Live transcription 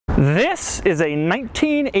This is a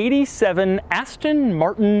 1987 Aston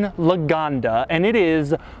Martin Lagonda, and it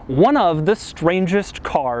is one of the strangest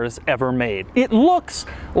cars ever made. It looks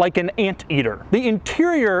like an anteater. The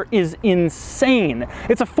interior is insane.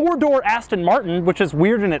 It's a four-door Aston Martin, which is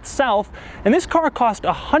weird in itself, and this car cost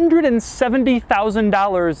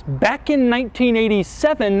 $170,000 back in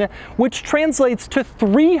 1987, which translates to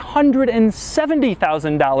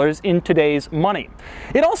 $370,000 in today's money.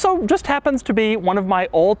 It also just happens to be one of my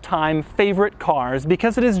all-time favorite cars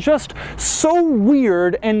because it is just so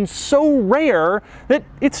weird and so rare that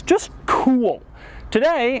it's just cool.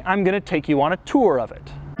 Today, I'm going to take you on a tour of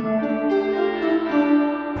it.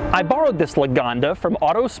 I borrowed this Lagonda from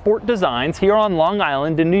Auto Sport Designs here on Long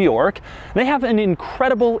Island in New York. They have an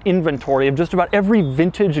incredible inventory of just about every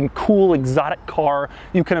vintage and cool exotic car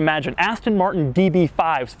you can imagine. Aston Martin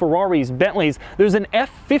DB5s, Ferraris, Bentleys. There's an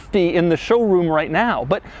F50 in the showroom right now.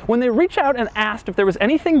 But when they reached out and asked if there was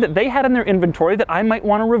anything that they had in their inventory that I might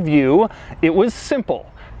want to review, it was simple.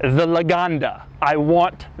 The Lagonda. I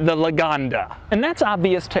want the Lagonda. And that's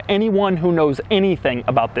obvious to anyone who knows anything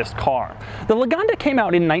about this car. The Lagonda came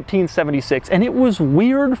out in 1976 and it was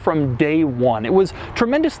weird from day one. It was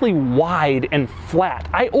tremendously wide and flat.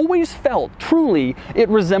 I always felt, truly, it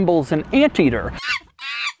resembles an anteater.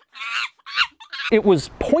 It was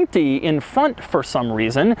pointy in front for some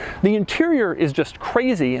reason. The interior is just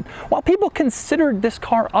crazy. And while people considered this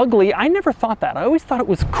car ugly, I never thought that. I always thought it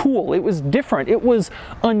was cool. It was different. It was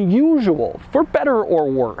unusual, for better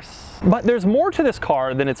or worse. But there's more to this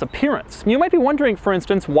car than its appearance. You might be wondering, for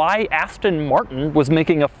instance, why Aston Martin was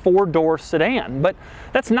making a four-door sedan, but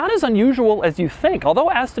that's not as unusual as you think. Although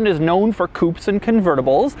Aston is known for coupes and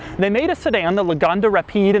convertibles, they made a sedan, the Lagonda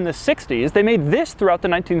Rapide, in the 60s. They made this throughout the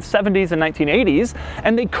 1970s and 1980s,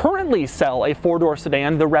 and they currently sell a four-door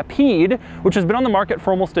sedan, the Rapide, which has been on the market for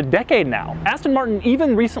almost a decade now. Aston Martin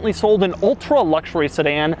even recently sold an ultra-luxury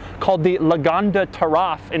sedan called the Lagonda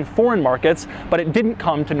Taraf in foreign markets, but it didn't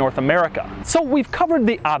come to North America. So we've covered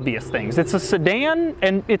the obvious things. It's a sedan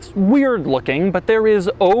and it's weird looking, but there is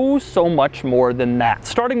oh so much more than that.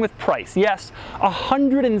 Starting with price. Yes,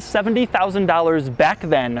 $170,000 back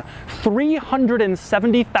then,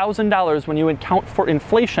 $370,000 when you account for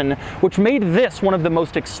inflation, which made this one of the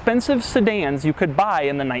most expensive sedans you could buy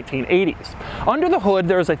in the 1980s. Under the hood,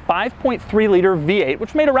 there's a 5.3-liter V8,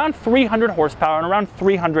 which made around 300 horsepower and around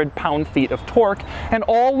 300 pound-feet of torque, and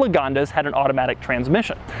all Lagondas had an automatic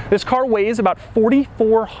transmission. This car weighs about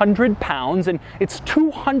 4,400 pounds and it's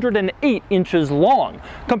 208 inches long.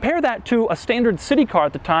 Compare that to a standard city car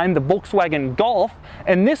at the time, the Volkswagen Golf,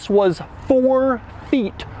 and this was 4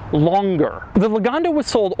 feet longer. The Lagonda was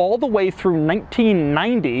sold all the way through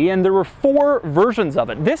 1990 and there were 4 versions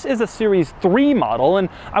of it. This is a Series 3 model and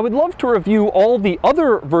I would love to review all the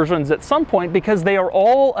other versions at some point because they are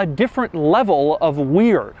all a different level of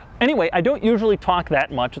weird. Anyway, I don't usually talk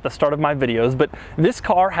that much at the start of my videos, but this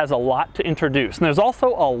car has a lot to introduce, and there's also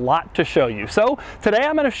a lot to show you. So today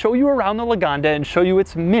I'm going to show you around the Lagonda and show you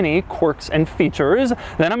its many quirks and features.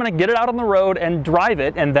 Then I'm going to get it out on the road and drive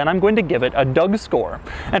it, and then I'm going to give it a Doug score.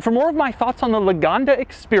 And for more of my thoughts on the Lagonda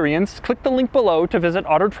experience, click the link below to visit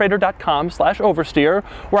autotrader.com/oversteer,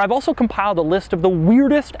 where I've also compiled a list of the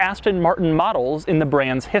weirdest Aston Martin models in the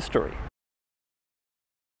brand's history.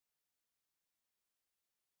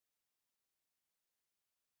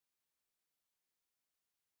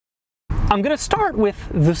 I'm going to start with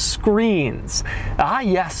the screens. Ah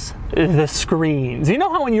yes, the screens. You know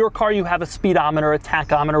how in your car you have a speedometer, a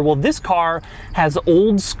tachometer? Well, this car has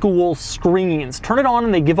old school screens. Turn it on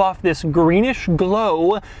and they give off this greenish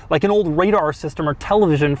glow like an old radar system or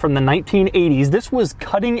television from the 1980s. This was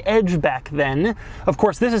cutting edge back then. Of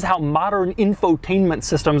course, this is how modern infotainment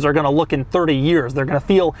systems are going to look in 30 years. They're going to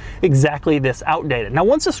feel exactly this outdated. Now,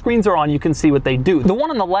 once the screens are on, you can see what they do. The one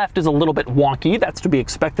on the left is a little bit wonky. That's to be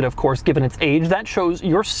expected, of course, given its age. That shows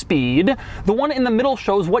your speed. The one in the middle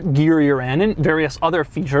shows what gear you're in and various other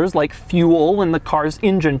features like fuel and the car's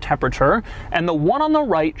engine temperature. And the one on the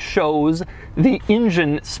right shows the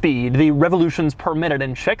engine speed, the revolutions per minute.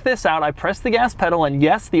 And check this out. I press the gas pedal and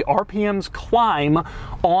yes, the RPMs climb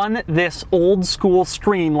on this old school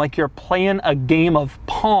screen like you're playing a game of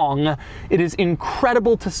Pong. It is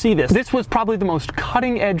incredible to see this. This was probably the most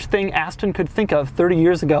cutting edge thing Aston could think of 30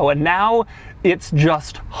 years ago, and now it's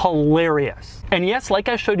just hilarious. And yes, like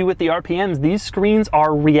I showed you with the RPMs, these screens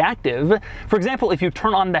are reactive interactive. For example, if you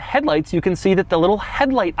turn on the headlights, you can see that the little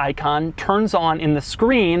headlight icon turns on in the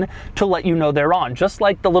screen to let you know they're on, just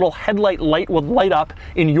like the little headlight light would light up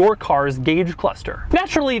in your car's gauge cluster.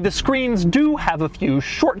 Naturally, the screens do have a few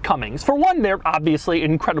shortcomings. For one, they're obviously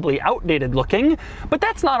incredibly outdated looking, but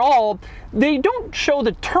that's not all. They don't show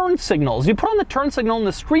the turn signals. You put on the turn signal and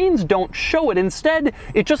the screens don't show it. Instead,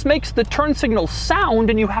 it just makes the turn signal sound,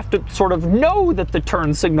 and you have to sort of know that the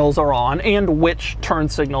turn signals are on and which turn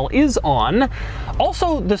signal is on.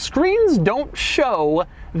 Also, the screens don't show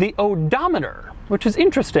the odometer, which is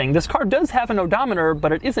interesting. This car does have an odometer,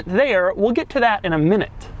 but it isn't there. We'll get to that in a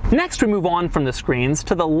minute. Next, we move on from the screens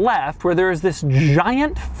to the left, where there is this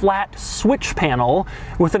giant flat switch panel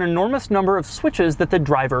with an enormous number of switches that the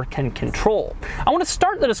driver can control. I want to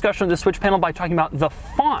start the discussion of the switch panel by talking about the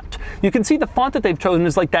font. You can see the font that they've chosen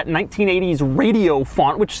is like that 1980s radio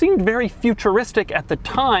font, which seemed very futuristic at the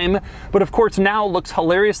time, but of course now looks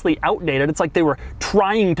hilariously outdated. It's like they were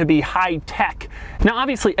trying to be high tech. Now,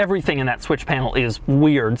 obviously, everything in that switch panel is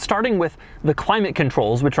weird, starting with the climate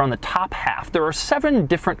controls, which are on the top half. There are 7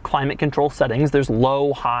 different climate control settings. There's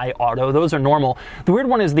low, high, auto. Those are normal. The weird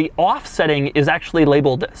one is the off setting is actually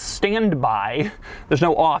labeled standby. There's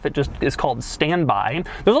no off, it just is called standby.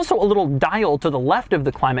 There's also a little dial to the left of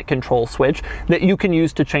the climate control switch that you can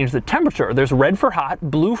use to change the temperature. There's red for hot,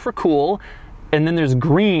 blue for cool, and then there's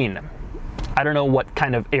green. I don't know what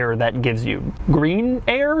kind of air that gives you. Green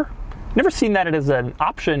air? Never seen that as an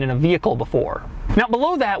option in a vehicle before. Now,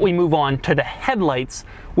 below that, we move on to the headlights,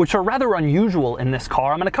 which are rather unusual in this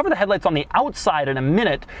car. I'm going to cover the headlights on the outside in a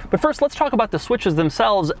minute, but first let's talk about the switches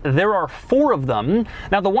themselves. There are 4 of them.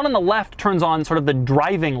 Now, the one on the left turns on sort of the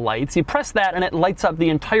driving lights. You press that and it lights up the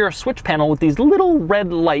entire switch panel with these little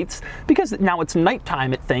red lights, because now it's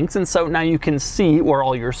nighttime, it thinks, and so now you can see where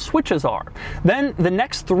all your switches are. Then the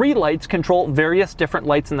next 3 lights control various different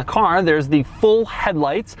lights in the car. There's the full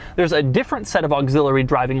headlights, there's a different set of auxiliary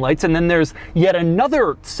driving lights, and then there's yet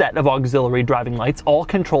another set of auxiliary driving lights, all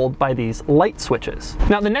controlled by these light switches.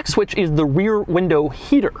 Now, the next switch is the rear window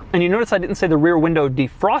heater. And you notice I didn't say the rear window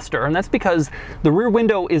defroster, and that's because the rear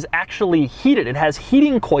window is actually heated. It has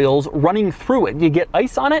heating coils running through it. You get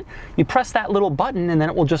ice on it, you press that little button, and then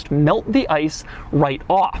it will just melt the ice right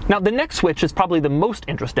off. Now, the next switch is probably the most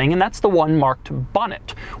interesting, and that's the one marked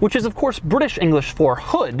bonnet, which is, of course, British English for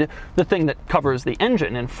hood, the thing that covers the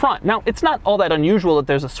engine in front. Now, it's not all that unusual that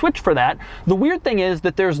there's a switch for that. The weird thing is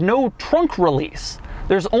that there's no trunk release.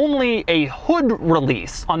 There's only a hood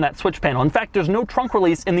release on that switch panel. In fact, there's no trunk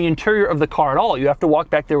release in the interior of the car at all. You have to walk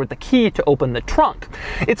back there with the key to open the trunk.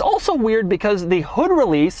 It's also weird because the hood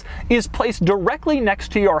release is placed directly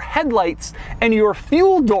next to your headlights and your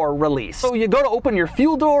fuel door release. So you go to open your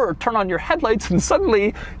fuel door or turn on your headlights and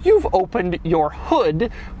suddenly you've opened your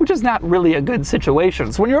hood, which is not really a good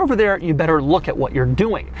situation. So when you're over there, you better look at what you're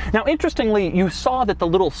doing. Now, interestingly, you saw that the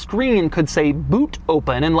little screen could say boot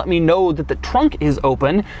open and let me know that the trunk is open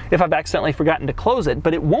if I've accidentally forgotten to close it,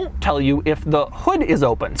 but it won't tell you if the hood is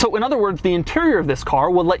open. So in other words, the interior of this car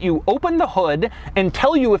will let you open the hood and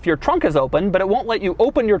tell you if your trunk is open, but it won't let you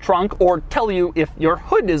open your trunk or tell you if your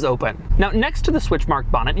hood is open. Now, next to the switch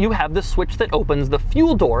marked bonnet, you have the switch that opens the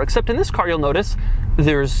fuel door, except in this car you'll notice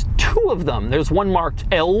there's 2 of them. There's one marked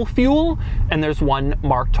L fuel and there's one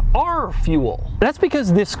marked R fuel. That's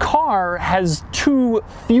because this car has 2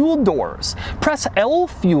 fuel doors. Press L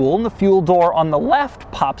fuel and the fuel door on the left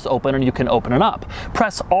pops open and you can open it up.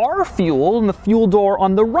 Press R fuel and the fuel door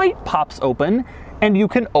on the right pops open and you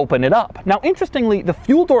can open it up. Now, interestingly, the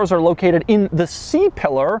fuel doors are located in the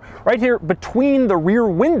C-pillar right here between the rear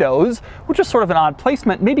windows, which is sort of an odd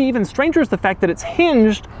placement. Maybe even stranger is the fact that it's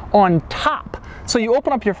hinged on top. So you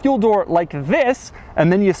open up your fuel door like this,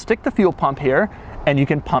 and then you stick the fuel pump here, and you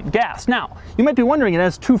can pump gas. Now, you might be wondering, it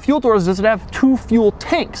has 2 fuel doors, does it have 2 fuel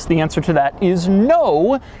tanks? The answer to that is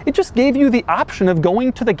no. It just gave you the option of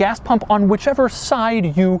going to the gas pump on whichever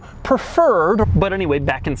side you preferred. But anyway,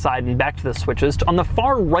 back inside and back to the switches. On the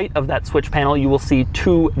far right of that switch panel, you will see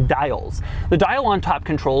 2 dials. The dial on top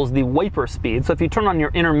controls the wiper speed, so if you turn on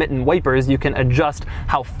your intermittent wipers, you can adjust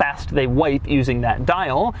how fast they wipe using that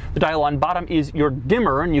dial. The dial on bottom is your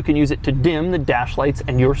dimmer, and you can use it to dim the dash lights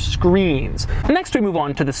and your screens. Next, we move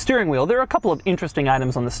on to the steering wheel. There are a couple of interesting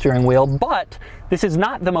items on the steering wheel, but this is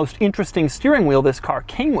not the most interesting steering wheel this car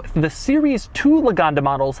came with. The Series 2 Lagonda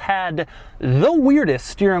models had the weirdest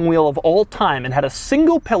steering wheel of all time. It had a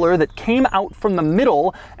single pillar that came out from the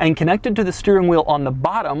middle and connected to the steering wheel on the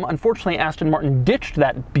bottom. Unfortunately, Aston Martin ditched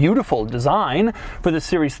that beautiful design for the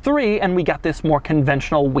Series 3, and we got this more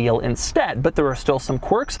conventional wheel instead. But there are still some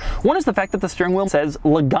quirks. One is the fact that the steering wheel says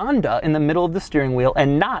Lagonda in the middle of the steering wheel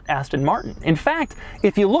and not Aston Martin. In fact, fact,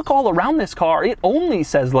 if you look all around this car, it only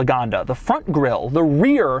says Lagonda. The front grille, the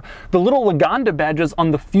rear, the little Lagonda badges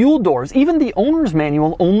on the fuel doors, even the owner's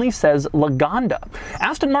manual only says Lagonda.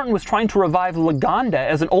 Aston Martin was trying to revive Lagonda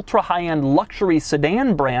as an ultra high-end luxury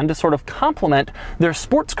sedan brand to sort of complement their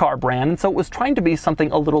sports car brand, and so it was trying to be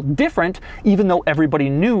something a little different, even though everybody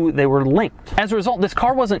knew they were linked. As a result, this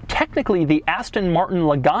car wasn't technically the Aston Martin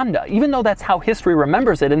Lagonda, even though that's how history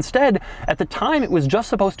remembers it. Instead, at the time, it was just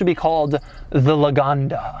supposed to be called the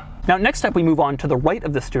Lagonda. Now, next up, we move on to the right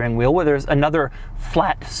of the steering wheel, where there's another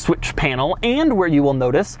flat switch panel, and where you will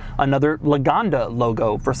notice another Lagonda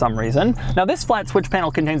logo for some reason. Now, this flat switch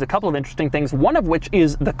panel contains a couple of interesting things, one of which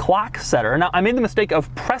is the clock setter. Now, I made the mistake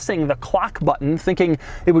of pressing the clock button, thinking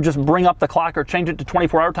it would just bring up the clock or change it to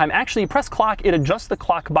 24-hour time. Actually, you press clock, it adjusts the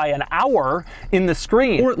clock by an hour in the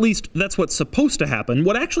screen. Or at least, that's what's supposed to happen.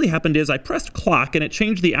 What actually happened is I pressed clock, and it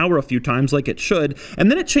changed the hour a few times, like it should,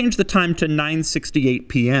 and then it changed the time to 9:68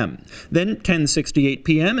 p.m. Then 10:68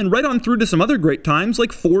 p.m. and right on through to some other great times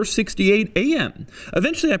like 4:68 a.m.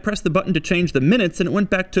 Eventually I pressed the button to change the minutes and it went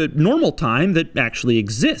back to normal time that actually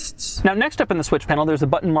exists. Now, next up in the switch panel, there's a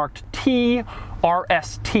button marked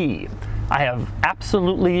TRST. I have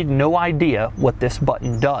absolutely no idea what this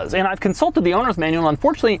button does. And I've consulted the owner's manual.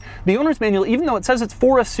 Unfortunately, the owner's manual, even though it says it's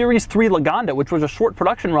for a Series 3 Lagonda, which was a short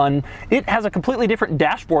production run, it has a completely different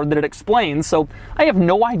dashboard that it explains, so I have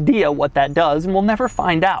no idea what that does, and we'll never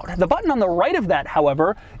find out. The button on the right of that,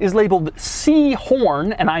 however, is labeled C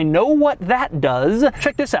horn, and I know what that does.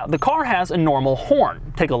 Check this out. The car has a normal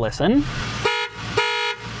horn. Take a listen.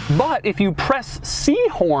 But if you press C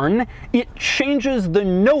horn, it changes the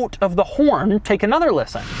note of the horn. Take another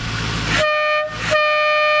listen.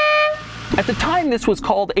 At the time, this was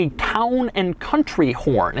called a town and country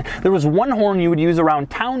horn. There was one horn you would use around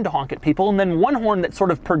town to honk at people, and then one horn that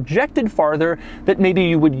sort of projected farther that maybe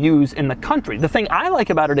you would use in the country. The thing I like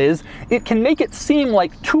about it is it can make it seem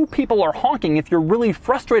like two people are honking. If you're really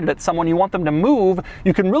frustrated at someone, you want them to move,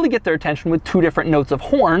 you can really get their attention with two different notes of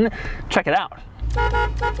horn. Check it out.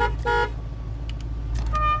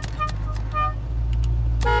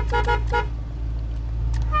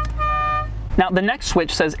 Now, the next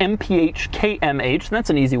switch says MPH KMH, and that's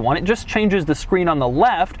an easy one. It just changes the screen on the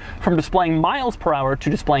left from displaying miles per hour to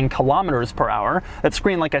displaying kilometers per hour. That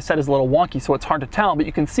screen, like I said, is a little wonky, so it's hard to tell, but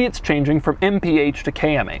you can see it's changing from MPH to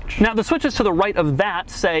KMH. Now, the switches to the right of that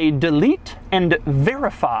say delete and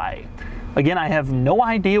verify. Again, I have no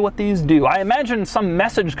idea what these do. I imagine some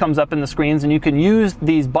message comes up in the screens and you can use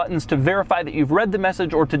these buttons to verify that you've read the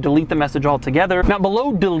message or to delete the message altogether. Now,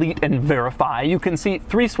 below delete and verify, you can see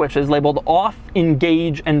three switches labeled off,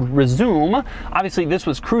 engage, and resume. Obviously, this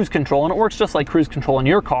was cruise control, and it works just like cruise control in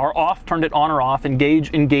your car. Off turned it on or off,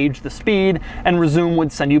 engage the speed, and resume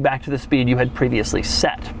would send you back to the speed you had previously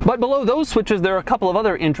set. But below those switches, there are a couple of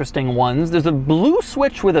other interesting ones. There's a blue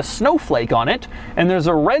switch with a snowflake on it, and there's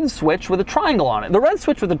a red switch with a triangle on it. The red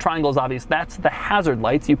switch with the triangle is obvious. That's the hazard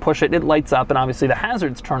lights. You push it, it lights up, and obviously the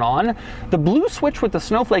hazards turn on. The blue switch with the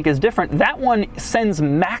snowflake is different. That one sends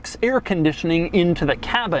max air conditioning into the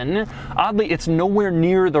cabin. Oddly, it's nowhere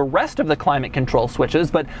near the rest of the climate control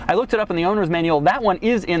switches, but I looked it up in the owner's manual. That one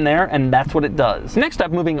is in there, and that's what it does. Next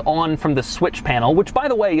up, moving on from the switch panel, which, by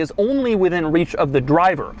the way, is only within reach of the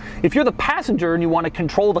driver. If you're the passenger and you want to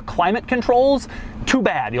control the climate controls, too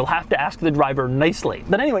bad. You'll have to ask the driver nicely.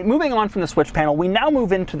 But anyway, moving on from the switch panel, we now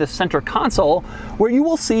move into the center console, where you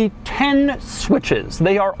will see 10 switches.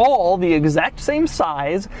 They are all the exact same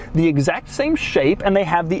size, the exact same shape, and they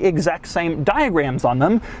have the exact same diagrams on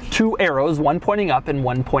them. Two arrows, one pointing up and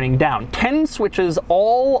one pointing down. 10 switches,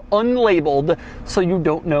 all unlabeled, so you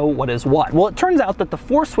don't know what is what. Well, it turns out that the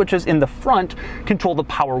 4 switches in the front control the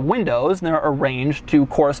power windows, and they're arranged to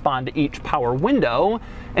correspond to each power window.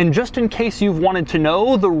 And just in case you've wanted to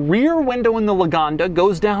know, the rear window in the Lagonda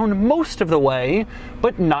goes down most of the way,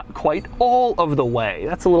 but not quite all of the way.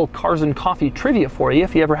 That's a little Cars and Coffee trivia for you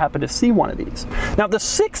if you ever happen to see one of these. Now, the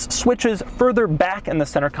 6 switches further back in the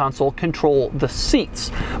center console control the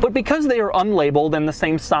seats, but because they are unlabeled and the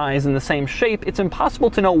same size and the same shape, it's impossible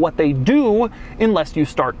to know what they do unless you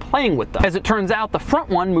start playing with them. As it turns out, the front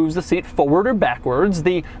one moves the seat forward or backwards,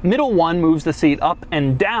 the middle one moves the seat up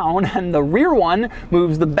and down, and the rear one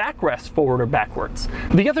moves the backrest forward or backwards.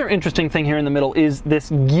 The other interesting thing here in the middle is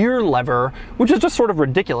this gear lever, which is just sort of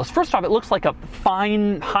ridiculous. First off, it looks like a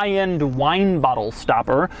fine, high-end wine bottle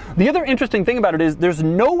stopper. The other interesting thing about it is there's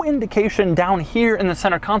no indication down here in the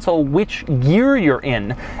center console which gear you're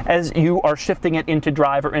in as you are shifting it into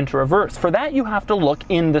drive or into reverse. For that, you have to look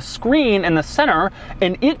in the screen in the center,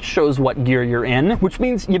 and it shows what gear you're in, which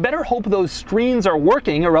means you better hope those screens are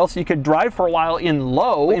working, or else you could drive for a while in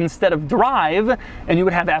low instead of drive, and you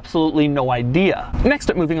would have absolutely no idea.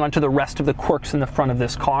 Next up, moving on to the rest of the quirks in the front of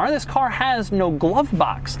this car has no glove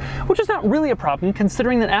box, which is not really a problem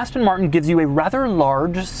considering that Aston Martin gives you a rather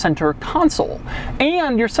large center console.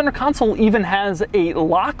 And your center console even has a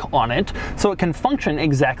lock on it, so it can function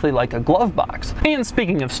exactly like a glove box. And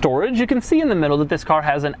speaking of storage, you can see in the middle that this car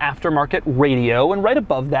has an aftermarket radio, and right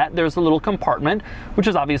above that there's a little compartment, which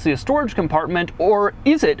is obviously a storage compartment, or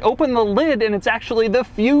is it? Open the lid and it's actually the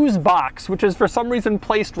fuse box, which is for some reason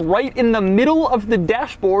placed right in the middle of the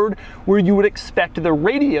dashboard where you would expect the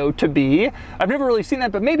radio to be. I've never really seen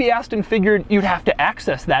that, but maybe Aston figured you'd have to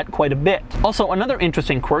access that quite a bit. Also, another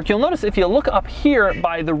interesting quirk, you'll notice if you look up here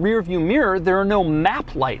by the rear view mirror, there are no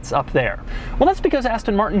map lights up there. Well, that's because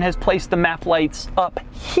Aston Martin has placed the map lights up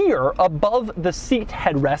here above the seat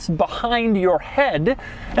headrest behind your head,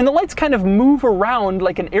 and the lights kind of move around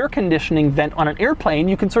like an air conditioning vent on an airplane.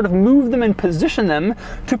 You can sort of move them and position them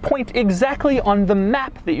to point exactly on the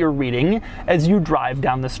map that you're reading as you drive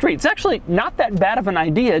down the street. It's actually not that bad of an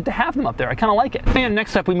idea to have them up there. I kind of like it. And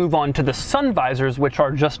next up, we move on to the sun visors, which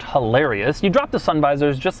are just hilarious. You drop the sun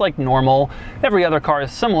visors just like normal. Every other car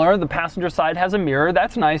is similar. The passenger side has a mirror.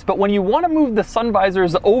 That's nice. But when you want to move the sun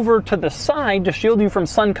visors over to the side to shield you from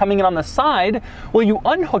sun coming in on the side, well, you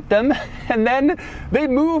unhook them and then they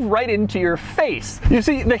move right into your face. You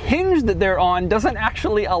see, the hinge that they're on doesn't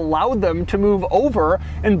actually allow them to move over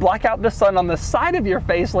and block out the sun on the side of your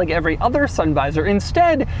face like every other sun visor.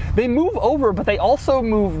 Instead, they move over, but they also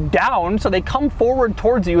move down, so they come forward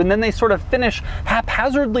towards you, and then they sort of finish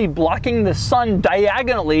haphazardly blocking the sun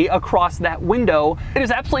diagonally across that window. It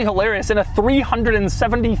is absolutely hilarious. In a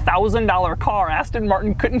 $370,000 car, Aston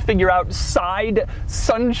Martin couldn't figure out side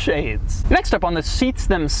sunshades. Next up, on the seats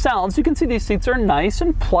themselves, you can see these seats are nice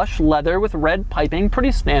and plush leather with red piping,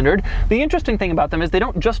 pretty standard. The interesting thing about them is they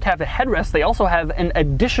don't just have a headrest, they also have an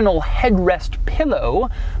additional headrest pillow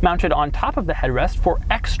mounted on top of the headrest for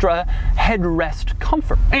extra headrest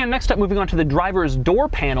comfort. And next up, moving on to the driver's door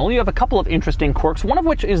panel, you have a couple of interesting quirks, one of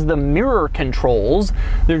which is the mirror controls.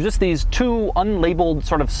 They're just these two unlabeled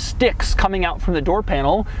sort of sticks coming out from the door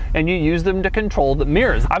panel, and you use them to control the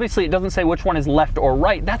mirrors. Obviously, it doesn't say which one is left or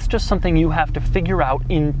right. That's just something you have to figure out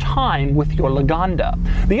in time with your Lagonda.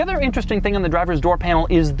 The other interesting thing on the driver's door panel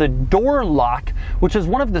is the door lock, which is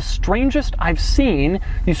one of the strangest I've seen.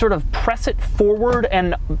 You sort of press it forward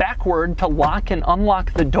and backward to lock and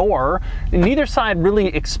unlock the door. Neither side really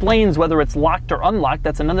explains whether it's locked or unlocked.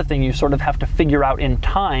 That's another thing you sort of have to figure out in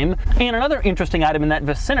time. And another interesting item in that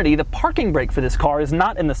vicinity, the parking brake for this car is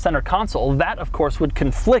not in the center console. That, of course, would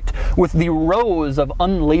conflict with the rows of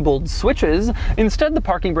unlabeled switches. Instead, the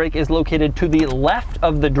parking brake is located to the left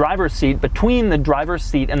of the driver's seat, between the driver's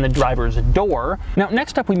seat and the driver's door. Now,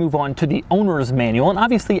 next up, we move on to the owner's manual, and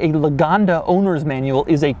obviously a Lagonda owner's manual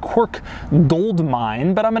is a quirk gold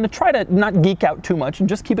mine, but I'm going to try to not geek out too much and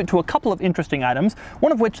just keep it to a couple of interesting items,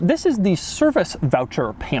 one of which, this is the service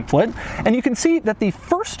voucher pamphlet, and you can see that the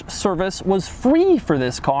first service was free for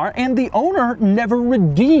this car, and the owner never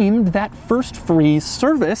redeemed that first free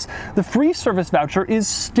service. The free service voucher is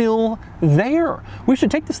still there. We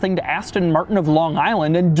should take this thing to Aston Martin of Long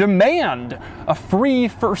Island and demand a free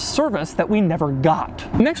first service that we never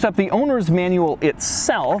got. Next up, the owner's manual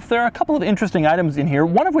itself. There are a couple of interesting items in here,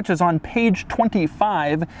 one of which is on page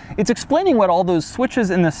 25. It's explaining what all those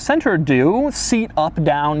switches in the center do. Seat up,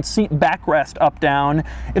 down, seat backrest up, down.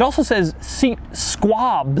 It also says seat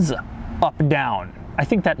squabs up, down. I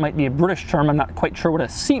think that might be a British term. I'm not quite sure what a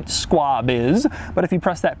seat squab is, but if you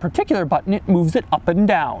press that particular button, it moves it up and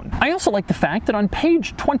down. I also like the fact that on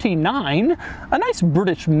page 29, a nice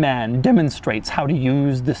British man demonstrates how to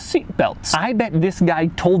use the seat belts. I bet this guy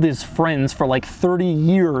told his friends for like 30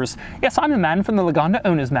 years, yes, I'm a man from the Lagonda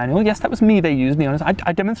owner's manual. Yes, that was me they used in the owner's.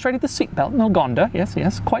 I demonstrated the seat belt in the Lagonda. Yes,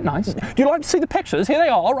 yes, quite nice. Do you like to see the pictures? Here they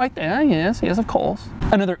are, right there. Yes, yes, of course.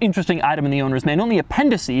 Another interesting item in the owner's manual, in the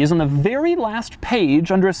appendices, on the very last page,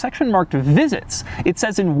 page, under a section marked Visits, it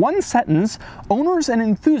says in one sentence, owners and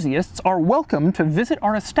enthusiasts are welcome to visit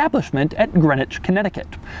our establishment at Greenwich, Connecticut.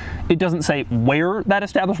 It doesn't say where that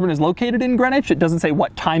establishment is located in Greenwich. It doesn't say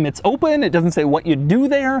what time it's open. It doesn't say what you do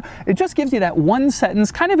there. It just gives you that one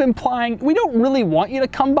sentence kind of implying we don't really want you to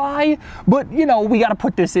come by, but you know, we got to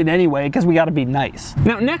put this in anyway because we got to be nice.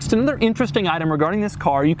 Now next, another interesting item regarding this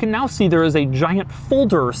car, you can now see there is a giant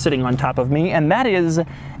folder sitting on top of me, and that is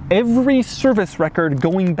every service record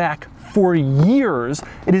going back for years.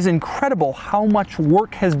 It is incredible how much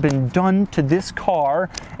work has been done to this car,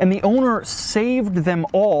 and the owner saved them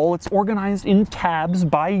all. It's organized in tabs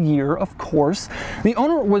by year, of course. The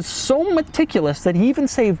owner was so meticulous that he even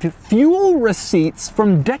saved fuel receipts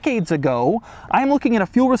from decades ago. I am looking at a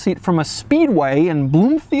fuel receipt from a speedway in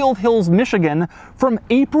Bloomfield Hills, Michigan from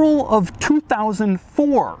April of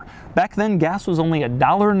 2004. Back then, gas was only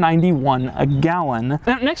 $1.91 a gallon.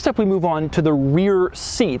 Now, next up, we move on to the rear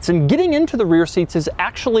seats. And getting into the rear seats is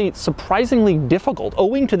actually surprisingly difficult.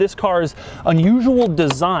 Owing to this car's unusual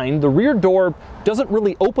design, the rear door doesn't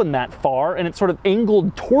really open that far, and it's sort of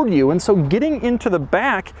angled toward you. And so getting into the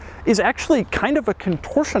back is actually kind of a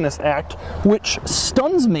contortionist act, which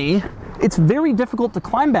stuns me. It's very difficult to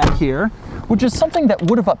climb back here, which is something that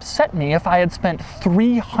would have upset me if I had spent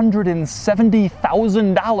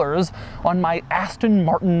 $370,000 on my Aston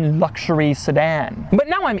Martin luxury sedan. But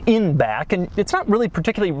now I'm in back, and it's not really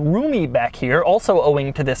particularly roomy back here, also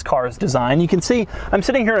owing to this car's design. You can see I'm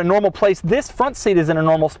sitting here in a normal place. This front seat is in a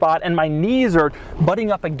normal spot, and my knees are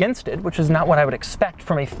butting up against it, which is not what I would expect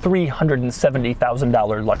from a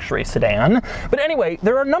 $370,000 luxury sedan. But anyway,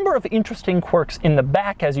 there are a number of interesting quirks in the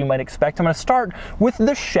back, as you might expect. I'm going to start with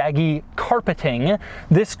the shaggy carpeting.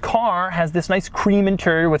 This car has this nice cream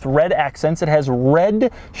interior with red accents. It has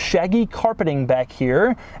red shaggy carpeting back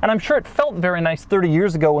here, and I'm sure it felt very nice 30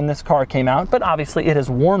 years ago when this car came out, but obviously it has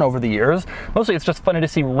worn over the years. Mostly it's just funny to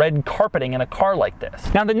see red carpeting in a car like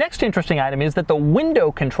this. Now the next interesting item is that the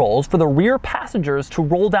window controls for the rear passengers to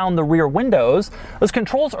roll down the rear windows, those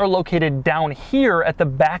controls are located down here at the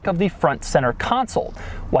back of the front center console.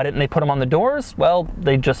 Why didn't they put them on the doors? Well,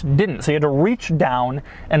 they just didn't. So you had to reach down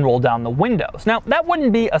and roll down the windows. Now, that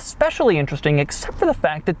wouldn't be especially interesting except for the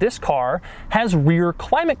fact that this car has rear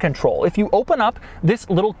climate control. If you open up this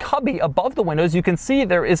little cubby above the windows, you can see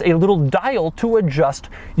there is a little dial to adjust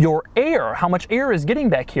your air, how much air is getting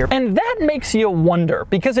back here. And that makes you wonder,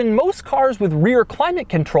 because in most cars with rear climate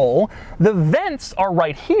control, the vents are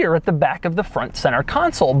right here at the back of the front center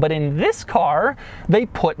console. But in this car, they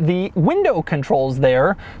put the window controls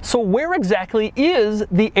there. So where exactly is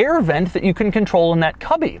the air vent that you can control in that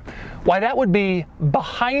cubby? Why, that would be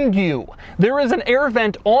behind you. There is an air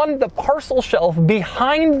vent on the parcel shelf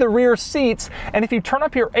behind the rear seats, and if you turn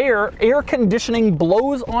up your air conditioning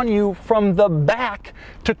blows on you from the back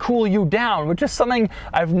to cool you down, which is something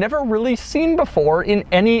I've never really seen before in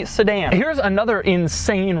any sedan. Here's another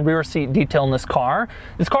insane rear seat detail in this car.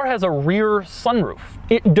 This car has a rear sunroof.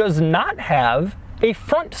 It does not have a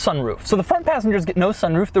front sunroof. So the front passengers get no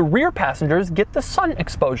sunroof, the rear passengers get the sun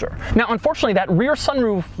exposure. Now, unfortunately, that rear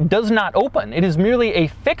sunroof does not open. It is merely a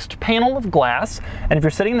fixed panel of glass, and if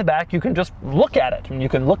you're sitting in the back, you can just look at it, and you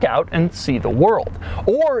can look out and see the world.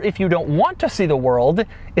 Or if you don't want to see the world,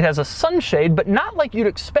 it has a sunshade, but not like you'd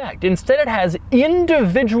expect. Instead, it has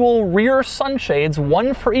individual rear sunshades,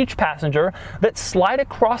 one for each passenger, that slide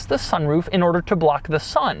across the sunroof in order to block the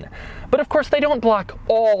sun. But of course, they don't block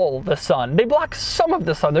all the sun. They block some of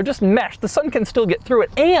the sun. They're just mesh. The sun can still get through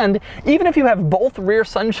it. And even if you have both rear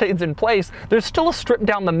sunshades in place, there's still a strip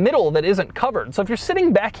down the middle that isn't covered. So if you're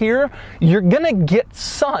sitting back here, you're gonna get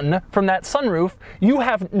sun from that sunroof. You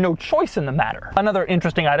have no choice in the matter. Another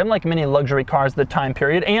interesting item, like many luxury cars of the time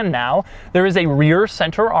period and now, there is a rear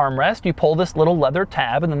center armrest. You pull this little leather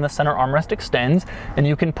tab and then the center armrest extends and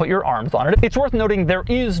you can put your arms on it. It's worth noting there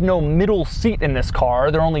is no middle seat in this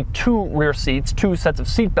car. There are only two rear seats, two sets of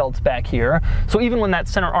seat belts back here. So even when that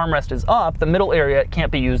center armrest is up, the middle area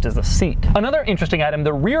can't be used as a seat. Another interesting item,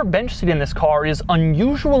 the rear bench seat in this car is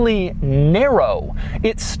unusually narrow.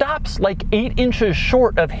 It stops like 8 inches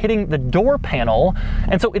short of hitting the door panel,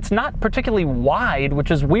 and so it's not particularly wide, which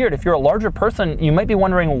is weird. If you're a larger person, you might be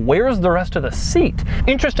wondering where's the rest of the seat.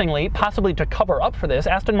 Interestingly, possibly to cover up for this,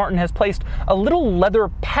 Aston Martin has placed a little leather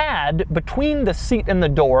pad between the seat and the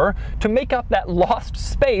door to make up that lost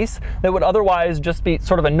space that would otherwise just be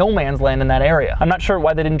sort of a no man's land in that area. area. I'm not sure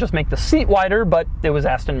why they didn't just make the seat wider, but it was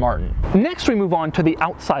Aston Martin. Next, we move on to the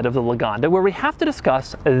outside of the Lagonda, where we have to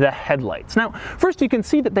discuss the headlights. Now, first you can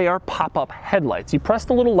see that they are pop-up headlights. You press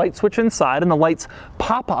the little light switch inside and the lights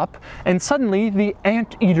pop up, and suddenly the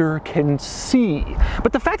anteater can see.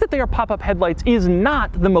 But the fact that they are pop-up headlights is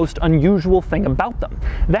not the most unusual thing about them.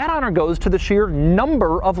 That honor goes to the sheer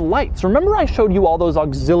number of lights. Remember I showed you all those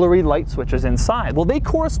auxiliary light switches inside? Well, they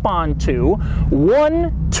correspond to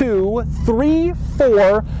 1, 2, 3,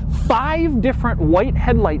 4, 5 different white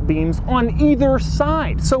headlight beams on either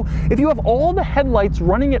side. So if you have all the headlights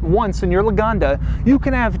running at once in your Lagonda, you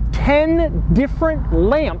can have 10 different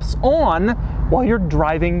lamps on while you're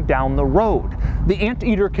driving down the road. The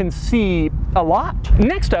anteater can see a lot.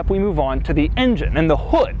 Next up, we move on to the engine and the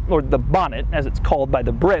hood, or the bonnet as it's called by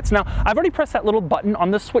the Brits. Now, I've already pressed that little button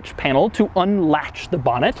on the switch panel to unlatch the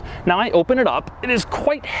bonnet. Now I open it up. It is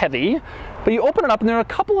quite heavy, but you open it up and there are a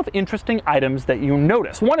couple of interesting items that you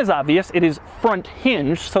notice. One is obvious. It is front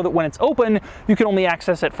hinged, so that when it's open, you can only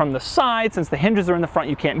access it from the side. Since the hinges are in the front,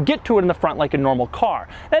 you can't get to it in the front like a normal car.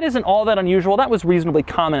 That isn't all that unusual. That was reasonably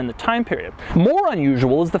common in the time period. More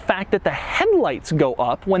unusual is the fact that the headlights go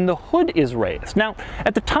up when the hood is raised. Now,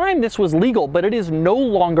 at the time this was legal, but it is no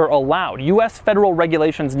longer allowed. US federal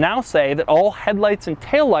regulations now say that all headlights and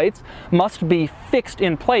taillights must be fixed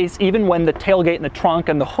in place even when the tailgate and the trunk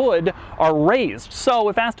and the hood are raised. So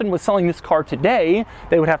if Aston was selling this car today,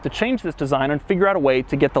 they would have to change this design and figure out a way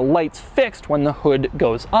to get the lights fixed when the hood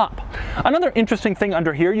goes up. Another interesting thing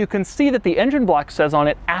under here, you can see that the engine block says on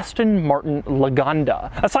it Aston Martin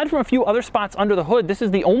Lagonda. Aside from a few other spots under the hood, this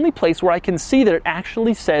is the only place where I can see that it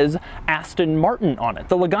actually says Aston Martin on it.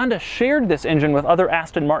 The Lagonda shared this engine with other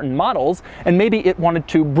Aston Martin models, and maybe it wanted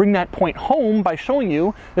to bring that point home by showing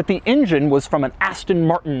you that the engine was from an Aston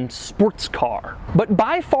Martin sports car. But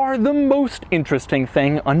by far the most interesting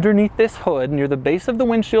thing underneath this hood, near the base of the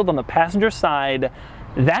windshield on the passenger side,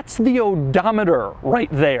 that's the odometer right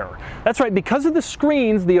there. That's right, because of the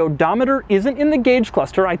screens, the odometer isn't in the gauge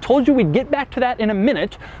cluster. I told you we'd get back to that in a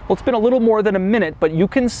minute. Well, it's been a little more than a minute, but you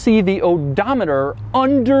can see the odometer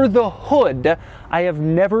under the hood. I have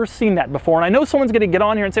never seen that before, and I know someone's gonna get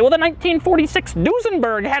on here and say, well, the 1946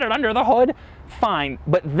 Duesenberg had it under the hood. Fine,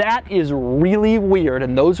 but that is really weird,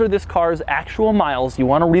 and those are this car's actual miles. You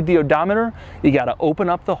want to read the odometer, you got to open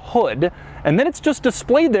up the hood, and then it's just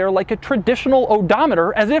displayed there like a traditional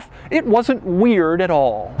odometer, as if it wasn't weird at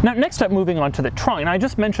all. Now, next up, moving on to the trunk, and I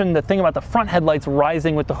just mentioned the thing about the front headlights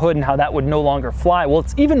rising with the hood and how that would no longer fly. Well,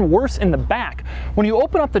 it's even worse in the back. When you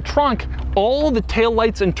open up the trunk, all the tail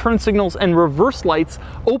lights and turn signals and reverse lights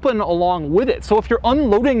open along with it. So if you're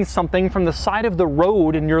unloading something from the side of the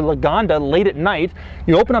road in your Lagonda late at night,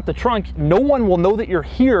 you open up the trunk, no one will know that you're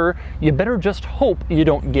here. You better just hope you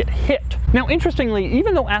don't get hit. Now, interestingly,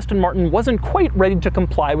 even though Aston Martin wasn't quite ready to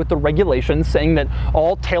comply with the regulations saying that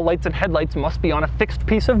all taillights and headlights must be on a fixed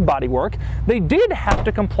piece of bodywork, they did have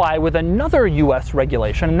to comply with another US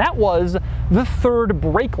regulation, and that was the third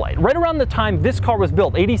brake light. Right around the time this car was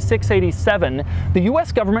built, 86, 87, the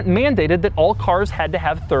US government mandated that all cars had to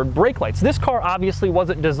have third brake lights. This car obviously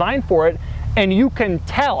wasn't designed for it, and you can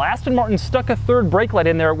tell Aston Martin stuck a third brake light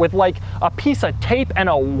in there with like a piece of tape and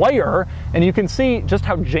a wire, and you can see just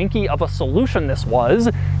how janky of a solution this was,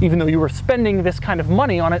 even though you were spending this kind of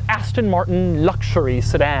money on an Aston Martin luxury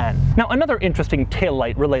sedan. Now, another interesting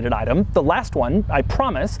taillight related item, the last one, I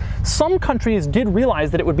promise, some countries did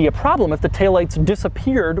realize that it would be a problem if the taillights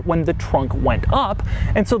disappeared when the trunk went up,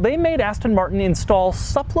 and so they made Aston Martin install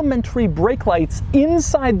supplementary brake lights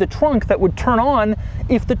inside the trunk that would turn on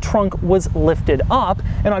if the trunk was lifted up.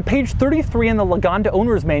 And on page 33 in the Lagonda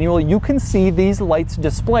owner's manual, you can see these lights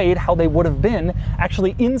displayed how they would have been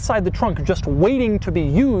actually inside the trunk, just waiting to be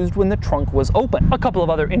used when the trunk was open. A couple of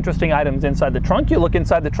other interesting items inside the trunk. You look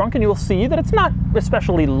inside the trunk and you'll see that it's not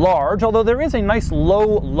especially large, although there is a nice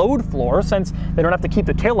low load floor since they don't have to keep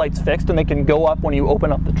the taillights fixed and they can go up when you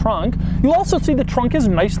open up the trunk. You'll also see the trunk is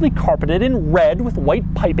nicely carpeted in red with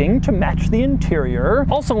white piping to match the interior.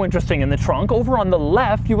 Also interesting in the trunk, over on the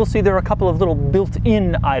left, you will see there are a couple of little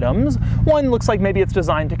built-in items. One looks like maybe it's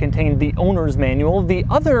designed to contain the owner's manual. The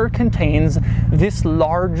other contains this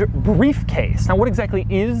large briefcase. Now, what exactly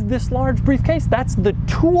is this large briefcase? That's the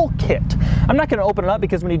tool kit. I'm not going to open it up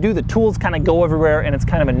because when you do, the tools kind of go everywhere and it's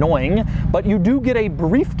kind of annoying, but you do get a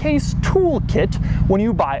briefcase tool kit when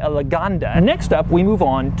you buy a Lagonda. And next up, we move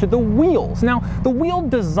on to the wheels. Now, the wheel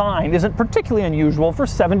design isn't particularly unusual for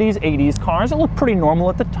 70s, 80s cars. It looked pretty normal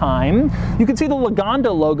at the time. You can see the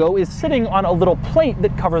Lagonda logo is sitting sitting on a little plate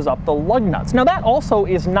that covers up the lug nuts. Now that also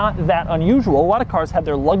is not that unusual. A lot of cars had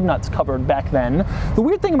their lug nuts covered back then. The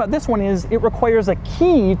weird thing about this one is it requires a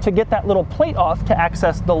key to get that little plate off to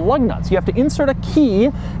access the lug nuts. You have to insert a key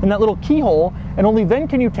in that little keyhole, and only then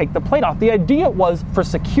can you take the plate off. The idea was for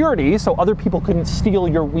security, so other people couldn't steal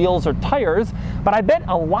your wheels or tires, but I bet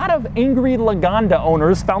a lot of angry Lagonda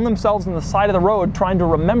owners found themselves on the side of the road trying to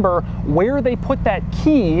remember where they put that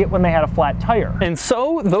key when they had a flat tire. And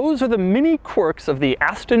so those are the mini quirks of the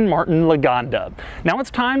Aston Martin Lagonda. Now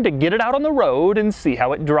it's time to get it out on the road and see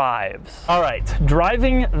how it drives. All right,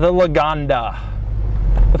 driving the Lagonda.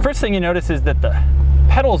 The first thing you notice is that the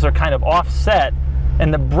pedals are kind of offset,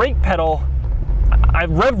 and the brake pedal, I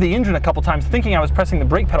revved the engine a couple times thinking I was pressing the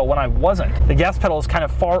brake pedal when I wasn't. The gas pedal is kind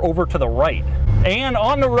of far over to the right. And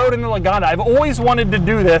on the road in the Lagonda, I've always wanted to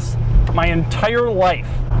do this my entire life.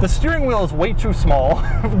 The steering wheel is way too small,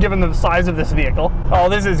 given the size of this vehicle. Oh,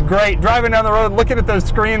 this is great. Driving down the road, looking at those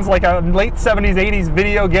screens like a late 70s, 80s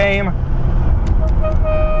video game.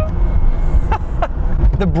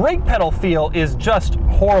 The brake pedal feel is just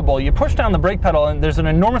horrible. You push down the brake pedal and there's an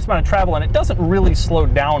enormous amount of travel, and it doesn't really slow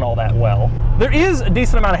down all that well. There is a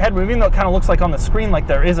decent amount of headroom, even though it kind of looks like on the screen like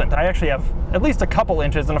there isn't. I actually have at least a couple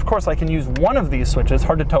inches, and of course I can use one of these switches,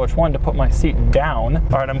 hard to tell which one, to put my seat down.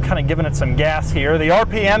 All right, I'm kind of giving it some gas here. The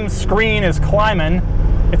RPM screen is climbing.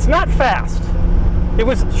 It's not fast. It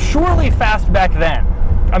was surely fast back then.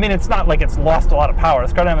 I mean, it's not like it's lost a lot of power.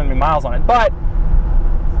 This car doesn't have any miles on it, but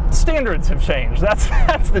standards have changed.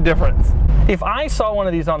 That's the difference. If I saw one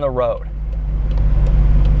of these on the road,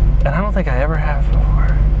 and I don't think I ever have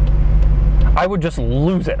before, I would just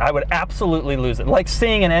lose it. I would absolutely lose it. Like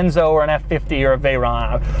seeing an Enzo or an F50 or a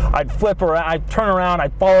Veyron. I'd flip around, I'd turn around,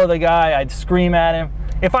 I'd follow the guy, I'd scream at him.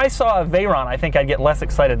 If I saw a Veyron, I think I'd get less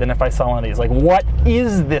excited than if I saw one of these. Like, what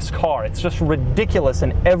is this car? It's just ridiculous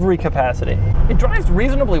in every capacity. It drives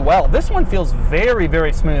reasonably well. This one feels very,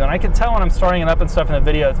 very smooth, and I can tell when I'm starting it up and stuff in the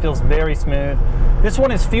video, it feels very smooth. This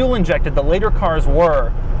one is fuel injected. The later cars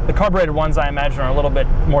were. The carbureted ones, I imagine, are a little bit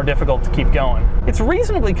more difficult to keep going. It's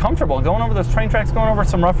reasonably comfortable. Going over those train tracks, going over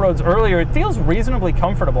some rough roads earlier, it feels reasonably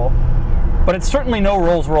comfortable, but it's certainly no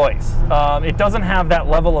Rolls Royce. It doesn't have that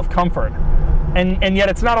level of comfort. And yet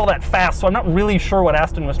it's not all that fast, so I'm not really sure what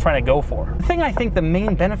Aston was trying to go for. The thing I think the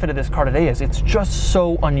main benefit of this car today is it's just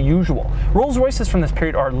so unusual. Rolls Royces from this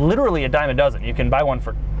period are literally a dime a dozen. You can buy one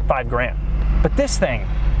for $5 grand. But this thing,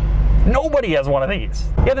 nobody has one of these.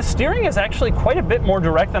 Yeah, the steering is actually quite a bit more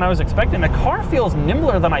direct than I was expecting. The car feels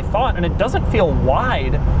nimbler than I thought, and it doesn't feel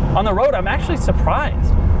wide on the road. I'm actually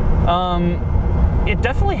surprised. It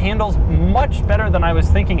definitely handles much better than I was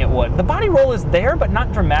thinking it would. The body roll is there, but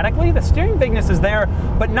not dramatically. The steering bigness is there,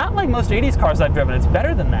 but not like most 80s cars I've driven. It's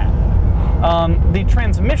better than that. The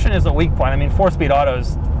transmission is a weak point. I mean, 4-speed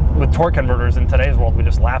autos with torque converters in today's world, we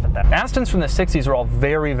just laugh at that. Astons from the 60s are all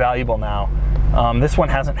very valuable now. This one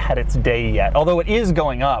hasn't had its day yet, although it is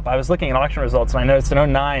going up. I was looking at auction results and I noticed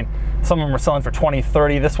in 09, some of them were selling for 20,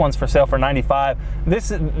 30. This one's for sale for 95. This,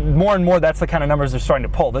 more and more, that's the kind of numbers they're starting to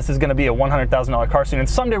pull. This is going to be a $100,000 car soon. And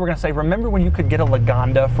someday we're going to say, remember when you could get a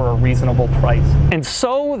Lagonda for a reasonable price? And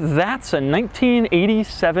so that's a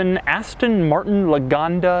 1987 Aston Martin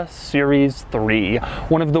Lagonda Series 3.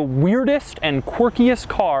 One of the weirdest and quirkiest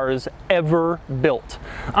cars ever built.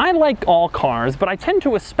 I like all cars, but I tend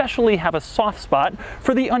to especially have a soft spot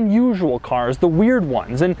for the unusual cars, the weird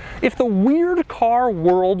ones. And if the weird car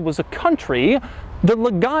world was a country, the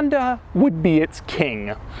Lagonda would be its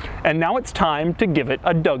king. And now it's time to give it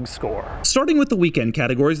a Doug score. Starting with the weekend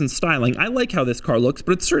categories and styling, I like how this car looks,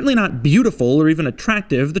 but it's certainly not beautiful or even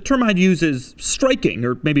attractive. The term I'd use is striking,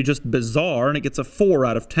 or maybe just bizarre, and it gets a 4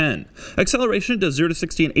 out of 10. Acceleration, it does 0 to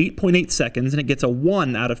 60 in 8.8 seconds, and it gets a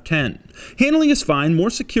 1 out of 10. Handling is fine,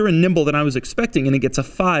 more secure and nimble than I was expecting, and it gets a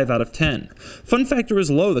 5 out of 10. Fun factor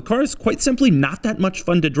is low. The car is quite simply not that much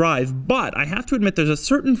fun to drive, but I have to admit there's a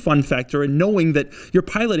certain fun factor in knowing that you're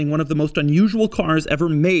piloting one of the most unusual cars ever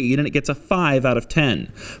made, and it gets a 5 out of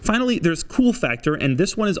 10. Finally, there's cool factor, and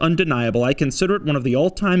this one is undeniable. I consider it one of the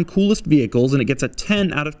all-time coolest vehicles, and it gets a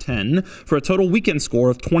 10 out of 10 for a total weekend score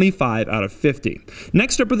of 25 out of 50.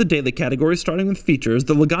 Next up are the daily categories, starting with features.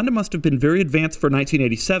 The Lagonda must have been very advanced for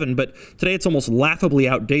 1987, but today it's almost laughably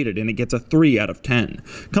outdated, and it gets a 3 out of 10.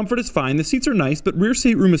 Comfort is fine, the seats are nice, but rear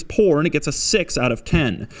seat room is poor, and it gets a 6 out of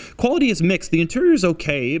 10. Quality is mixed, the interior is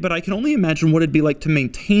okay, but I can only imagine what it'd be be like to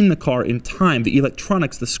maintain the car in time, the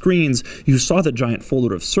electronics, the screens. You saw the giant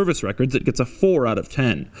folder of service records. It gets a 4 out of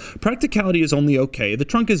 10. Practicality is only okay. The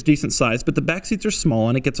trunk is decent size, but the back seats are small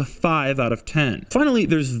and it gets a 5 out of 10. Finally,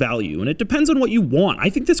 there's value, and it depends on what you want. I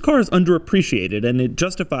think this car is underappreciated and it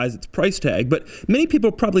justifies its price tag, but many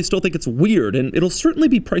people probably still think it's weird, and it'll certainly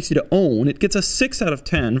be pricey to own. It gets a 6 out of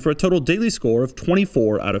 10 for a total daily score of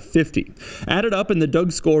 24 out of 50. Added up, and the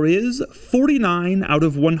Doug score is 49 out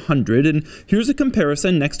of 100, and here's a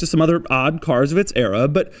comparison next to some other odd cars of its era,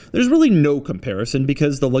 but there's really no comparison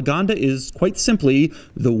because the Lagonda is quite simply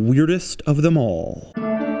the weirdest of them all.